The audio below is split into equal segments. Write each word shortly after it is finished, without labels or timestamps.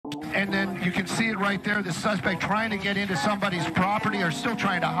And then you can see it right there, the suspect trying to get into somebody's property or still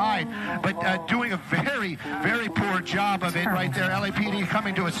trying to hide, but doing a very, very poor job of it right there. LAPD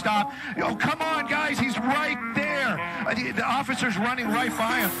coming to a stop. Oh, come on, guys, he's right there. The officer's running right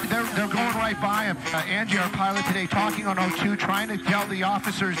by him. They're going right by him. Angie, our pilot today, talking on O2, trying to tell the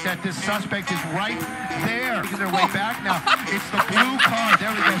officers that this suspect is right there. Making their way back now. It's the blue car.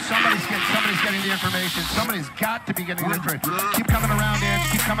 There we go. Somebody's getting the information. Somebody's got to be getting the information. Keep coming around,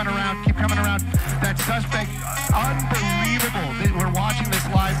 Angie. Keep coming around. Keep coming around. That suspect, unbelievable. We're watching this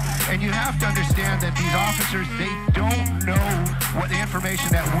live, and you have to understand that these officers, they don't know what the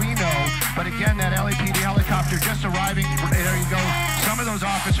information that we know. But again, that LAPD helicopter just arriving. There you go. Some of those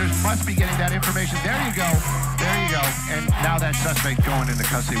officers must be getting that information. There you go. There you go. And now that suspect going into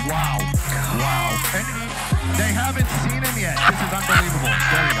custody. Wow. Wow. And they haven't seen him yet. This is unbelievable.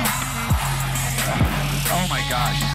 There you go. Oh my gosh.